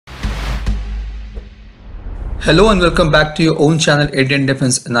Hello and welcome back to your own channel Indian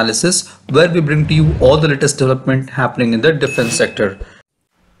Defense Analysis, where we bring to you all the latest development happening in the defense sector.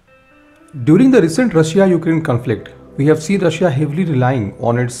 During the recent Russia-Ukraine conflict, we have seen Russia heavily relying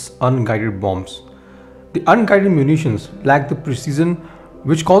on its unguided bombs. The unguided munitions lack the precision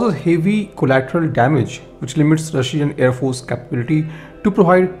which causes heavy collateral damage, which limits Russian Air Force capability to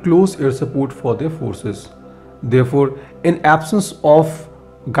provide close air support for their forces. Therefore, in absence of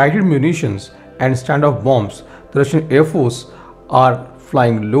guided munitions and standoff bombs, the Russian Air Force are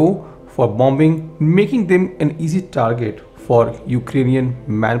flying low for bombing, making them an easy target for Ukrainian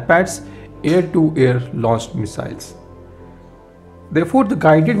MANPADS air-to-air launched missiles. Therefore, the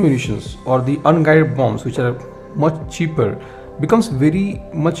guided munitions or the unguided bombs, which are much cheaper, becomes very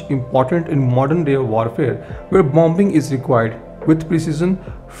much important in modern day warfare, where bombing is required with precision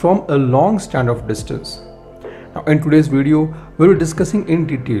from a long standoff distance. Now, in today's video, we will be discussing in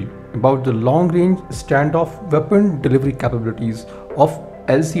detail about the long-range standoff weapon delivery capabilities of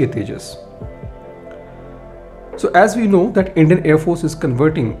LCA Tejas. So as we know that Indian Air Force is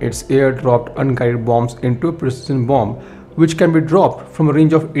converting its air-dropped unguided bombs into a precision bomb which can be dropped from a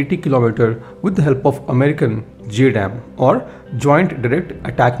range of 80 km with the help of American JDAM or Joint Direct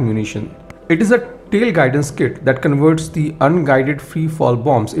Attack Munition. It is a tail guidance kit that converts the unguided free-fall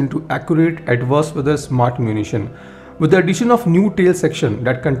bombs into accurate adverse weather smart munition. With the addition of new tail section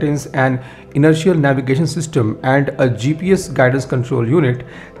that contains an inertial navigation system and a GPS guidance control unit,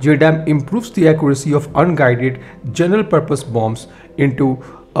 JDAM improves the accuracy of unguided general purpose bombs into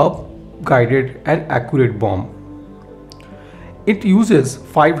a guided and accurate bomb. It uses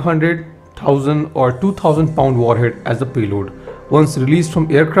 500, 1000 or 2000 pound warhead as the payload. Once released from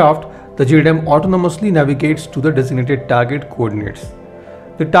aircraft, the JDAM autonomously navigates to the designated target coordinates.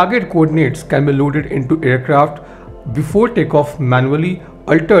 The target coordinates can be loaded into aircraft before takeoff, manually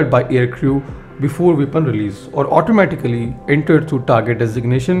altered by aircrew before weapon release, or automatically entered through target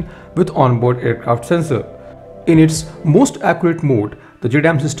designation with onboard aircraft sensor. In its most accurate mode, the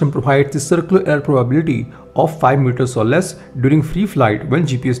JDAM system provides the circular air probability of 5 meters or less during free flight when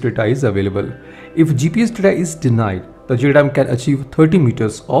GPS data is available. If GPS data is denied, the JDAM can achieve 30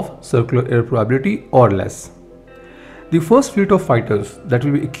 meters of circular air probability or less. The first fleet of fighters that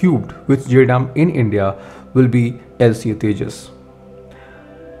will be equipped with JDAM in India will be LCA Tejas.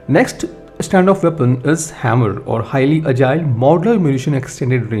 Next standoff weapon is Hammer, or highly agile modular munition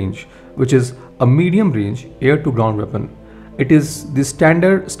extended range, which is a medium range air-to-ground weapon. It is the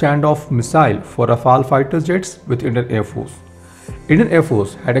standard standoff missile for Rafale fighter jets with Indian Air Force. Indian Air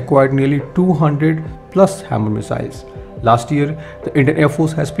Force had acquired nearly 200 plus Hammer missiles. Last year, the Indian Air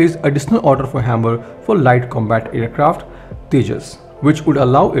Force has placed additional order for Hammer for light combat aircraft Tejas, which would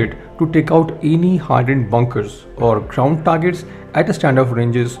allow it to take out any hardened bunkers or ground targets at a standoff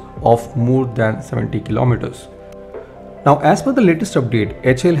ranges of more than 70 kilometers. Now, as per the latest update,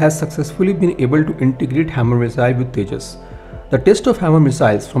 HAL has successfully been able to integrate Hammer missile with Tejas. The test of Hammer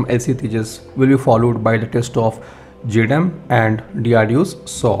missiles from LCA Tejas will be followed by the test of JDAM and DRDO's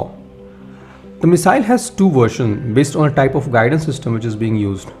SAW. The missile has two versions based on a type of guidance system which is being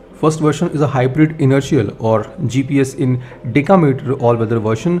used. First version is a hybrid inertial or GPS in decameter all-weather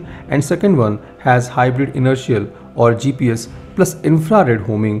version, and second one has hybrid inertial or GPS plus infrared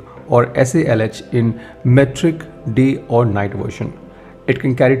homing or SALH in metric day or night version. It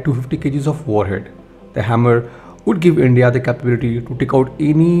can carry 250 kg of warhead. The Hammer would give India the capability to take out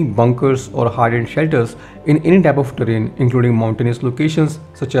any bunkers or hardened shelters in any type of terrain, including mountainous locations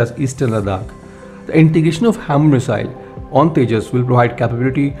such as eastern Ladakh. The integration of Hammer missile on Tejas will provide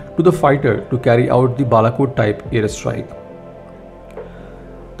capability to the fighter to carry out the Balakot type airstrike.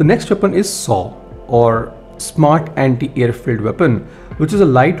 The next weapon is SAW, or Smart Anti-Airfield Weapon, which is a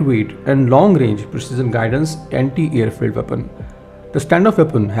lightweight and long-range precision guidance anti-airfield weapon. The standoff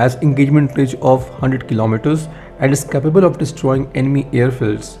weapon has engagement range of 100 kilometers and is capable of destroying enemy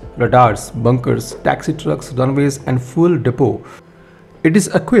airfields, radars, bunkers, taxi trucks, runways and fuel depot. It is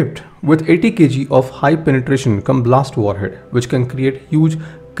equipped with 80 kg of high penetration cum blast warhead, which can create huge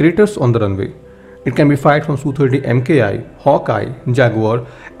craters on the runway. It can be fired from Su-30 MKI, Hawkeye, Jaguar,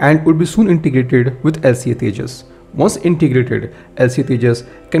 and would be soon integrated with LCA Tejas. Once integrated, LCA Tejas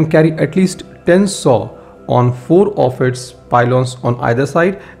can carry at least 10 SAW on 4 of its pylons on either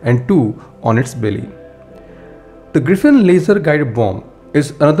side and 2 on its belly. The Griffin laser guided bomb is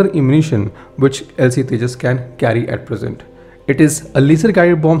another ammunition which LCA Tejas can carry at present. It is a laser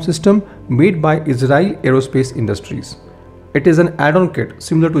guided bomb system made by Israel Aerospace Industries. It is an add-on kit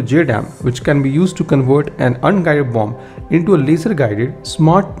similar to JDAM, which can be used to convert an unguided bomb into a laser guided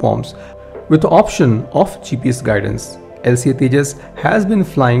smart bombs with the option of GPS guidance. LCA Tejas has been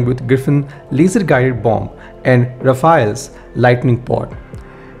flying with Griffin laser-guided bomb and Rafale's lightning pod.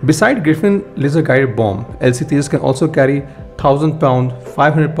 Beside Griffin laser-guided bomb, LCA Tejas can also carry 1000-pound,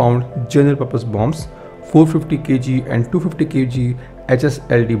 500-pound general-purpose bombs, 450 kg and 250 kg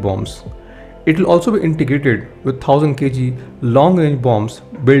HSLD bombs. It will also be integrated with 1000 kg long-range bombs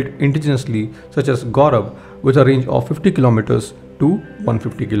built indigenously such as Gaurav with a range of 50 km to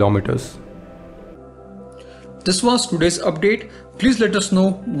 150 km. This was today's update. Please let us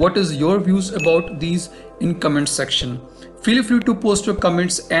know what is your views about these in comments section. Feel free to post your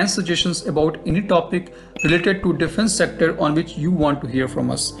comments and suggestions about any topic related to defense sector on which you want to hear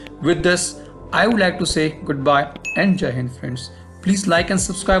from us. With this, I would like to say goodbye and Jai Hind friends. Please like and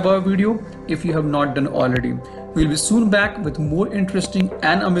subscribe our video if you have not done already. We'll be soon back with more interesting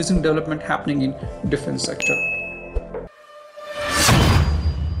and amazing development happening in defense sector.